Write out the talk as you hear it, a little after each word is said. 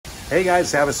Hey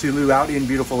guys, HavasuLew out in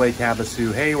beautiful Lake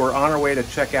Havasu. Hey, we're on our way to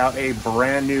check out a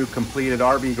brand new completed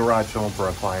RV garage home for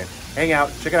a client. Hang out,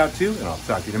 check it out too, and I'll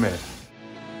talk to you in a minute.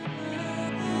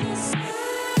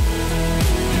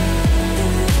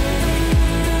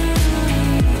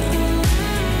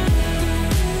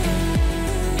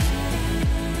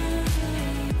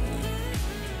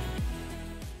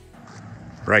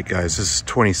 Right guys, this is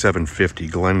 2750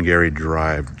 Glengarry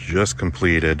Drive, just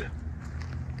completed.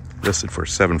 Listed for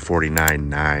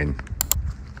 $749,900.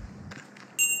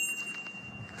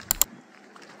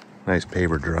 Nice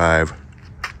paver drive,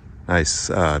 nice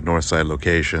north side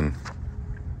location,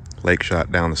 lake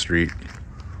shot down the street.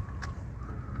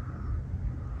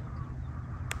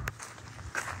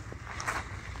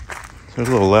 There's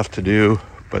a little left to do,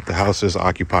 but the house is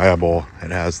occupiable.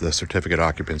 It has the certificate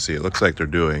occupancy. It looks like they're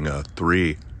doing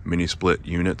 3 mini split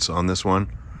units on this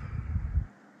one.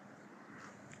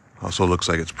 Also looks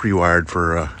like it's pre-wired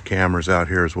for cameras out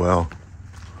here as well.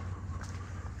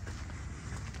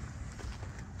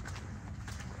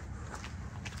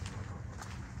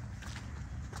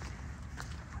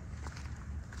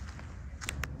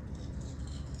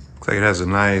 Looks like it has a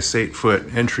nice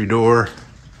 8-foot entry door.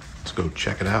 Let's go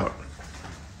check it out.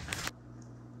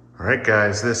 All right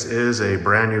guys, this is a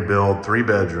brand new build,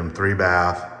 3-bedroom,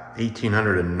 3-bath,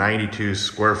 1,892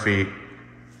 square feet.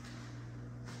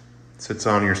 Sits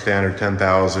on your standard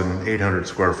 10,800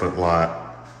 square foot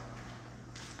lot.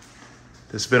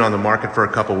 This has been on the market for a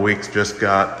couple weeks, just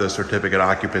got the certificate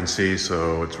occupancy,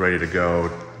 so it's ready to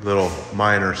go. Little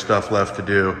minor stuff left to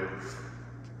do.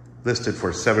 Listed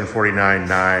for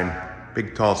 $749,900.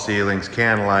 Big tall ceilings,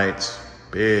 can lights,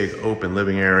 big open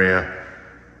living area,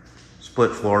 split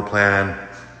floor plan.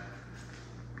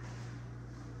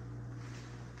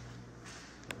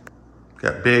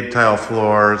 Got big tile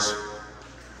floors.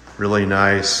 Really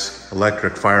nice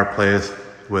electric fireplace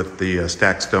with the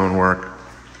stacked stonework.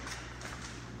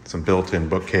 Some built-in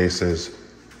bookcases.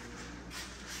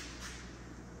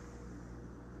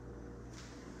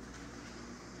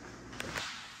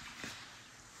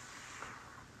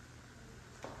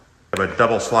 Have a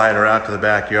double slider out to the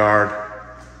backyard.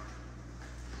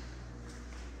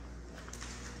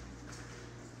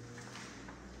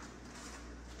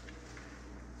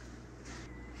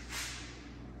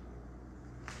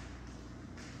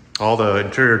 All the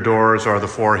interior doors are the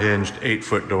 4-hinged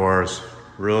 8-foot doors.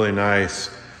 Really nice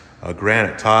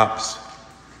granite tops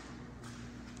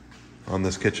on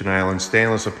this kitchen island.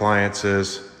 Stainless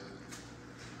appliances,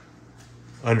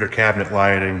 under cabinet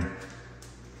lighting,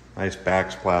 nice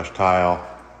backsplash tile.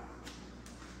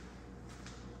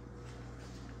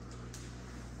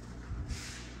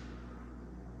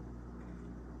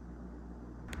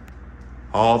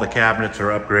 All the cabinets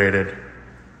are upgraded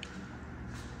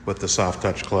with the soft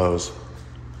touch close.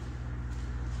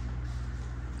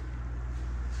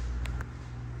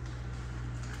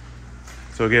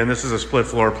 So again, this is a split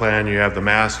floor plan. You have the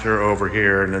master over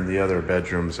here and then the other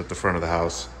bedrooms at the front of the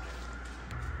house.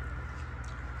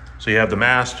 So you have the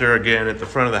master again at the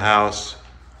front of the house,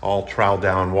 all trowel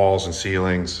down walls and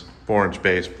ceilings, 4-inch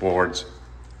baseboards,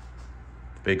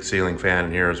 big ceiling fan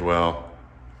in here as well.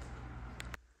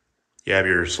 You have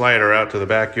your slider out to the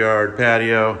backyard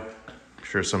patio. I'm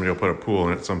sure somebody will put a pool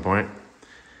in it at some point.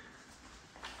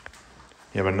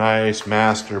 You have a nice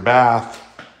master bath,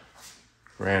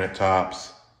 granite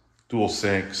tops, dual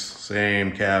sinks,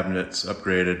 same cabinets,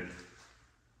 upgraded.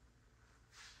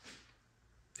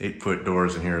 8-foot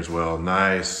doors in here as well.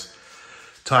 Nice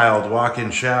tiled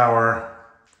walk-in shower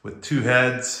with 2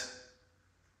 heads.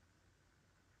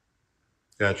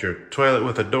 Got your toilet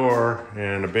with a door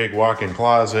and a big walk-in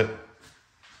closet.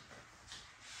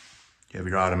 You have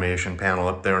your automation panel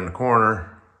up there in the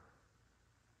corner.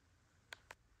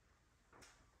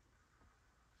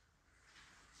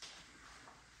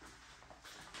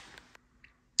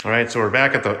 All right, so we're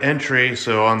back at the entry.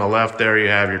 So on the left there, you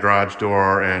have your garage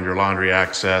door and your laundry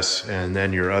access, and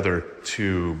then your other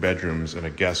 2 bedrooms and a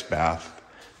guest bath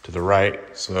to the right.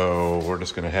 So we're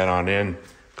just gonna head on in,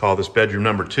 call this bedroom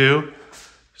number 2,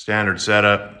 standard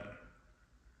setup.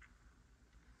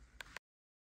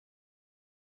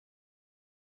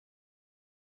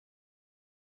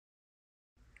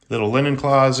 Little linen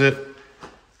closet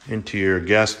into your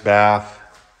guest bath.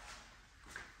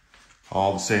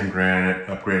 All the same granite,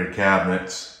 upgraded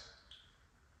cabinets.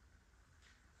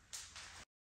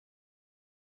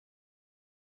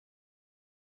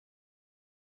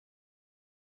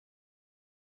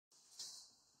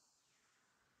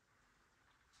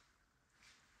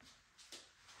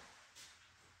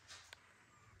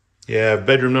 You have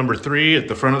bedroom number 3 at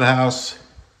the front of the house.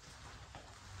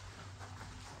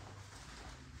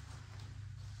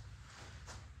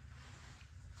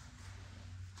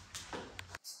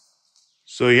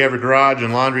 So you have your garage,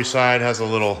 and laundry side has a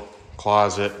little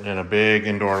closet and a big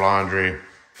indoor laundry.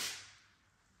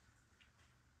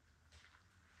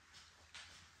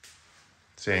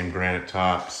 Same granite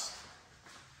tops.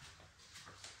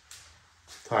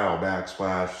 Tile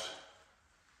backsplash.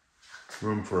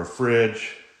 Room for a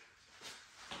fridge.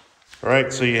 All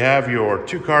right, so you have your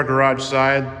 2-car garage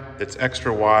side that's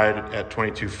extra wide at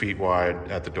 22 feet wide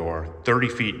at the door, 30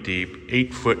 feet deep,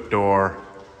 8-foot door.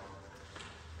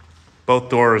 Both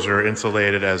doors are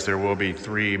insulated, as there will be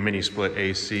 3 mini split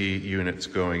AC units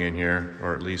going in here,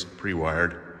 or at least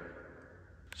pre-wired.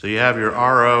 So you have your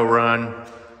RO run,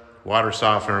 water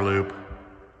softener loop.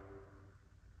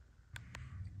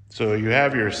 So you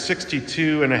have your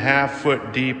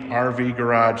 62.5-foot deep RV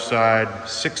garage side,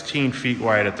 16 feet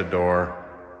wide at the door,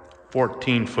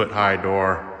 14-foot high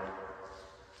door.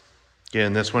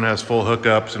 Again, this one has full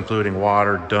hookups, including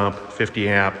water, dump, 50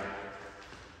 amp.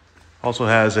 Also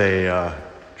has a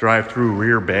drive-through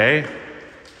rear bay.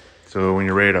 So when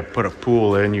you're ready to put a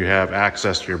pool in, you have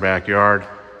access to your backyard.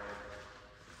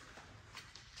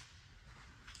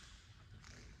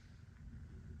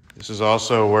 This is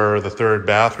also where the 3rd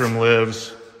bathroom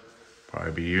lives.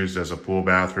 Probably be used as a pool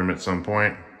bathroom at some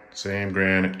point. Same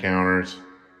granite counters,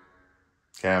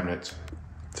 cabinets.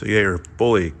 So you get your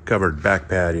fully covered back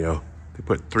patio. They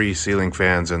put 3 ceiling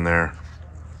fans in there,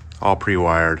 all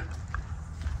pre-wired.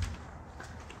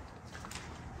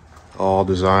 All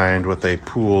designed with a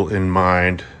pool in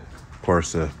mind. Of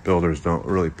course, the builders don't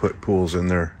really put pools in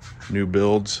their new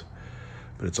builds,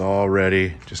 but it's all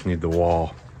ready, just need the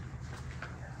wall.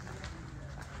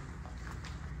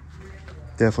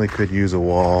 Definitely could use a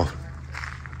wall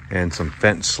and some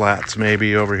fence slats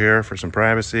maybe over here for some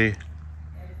privacy.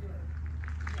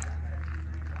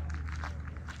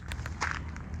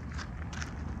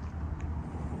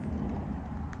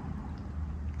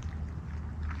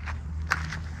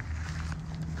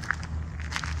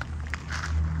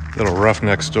 Little rough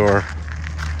next door.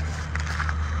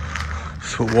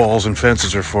 That's what walls and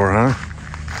fences are for, huh?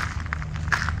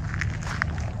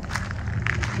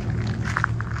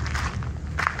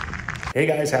 Hey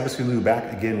guys, HavasuLew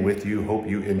back again with you. Hope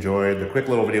you enjoyed the quick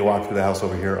little video walk through the house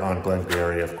over here on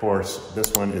Glengarry. Of course,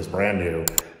 this one is brand new.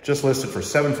 Just listed for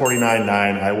 $749.9.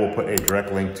 I will put a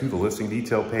direct link to the listing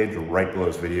detail page right below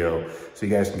this video, so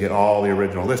you guys can get all the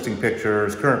original listing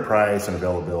pictures, current price, and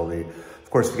availability.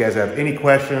 Of course, if you guys have any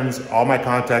questions, all my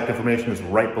contact information is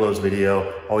right below this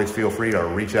video. Always feel free to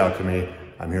reach out to me.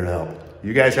 I'm here to help.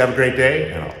 You guys have a great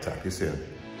day, and I'll talk to you soon.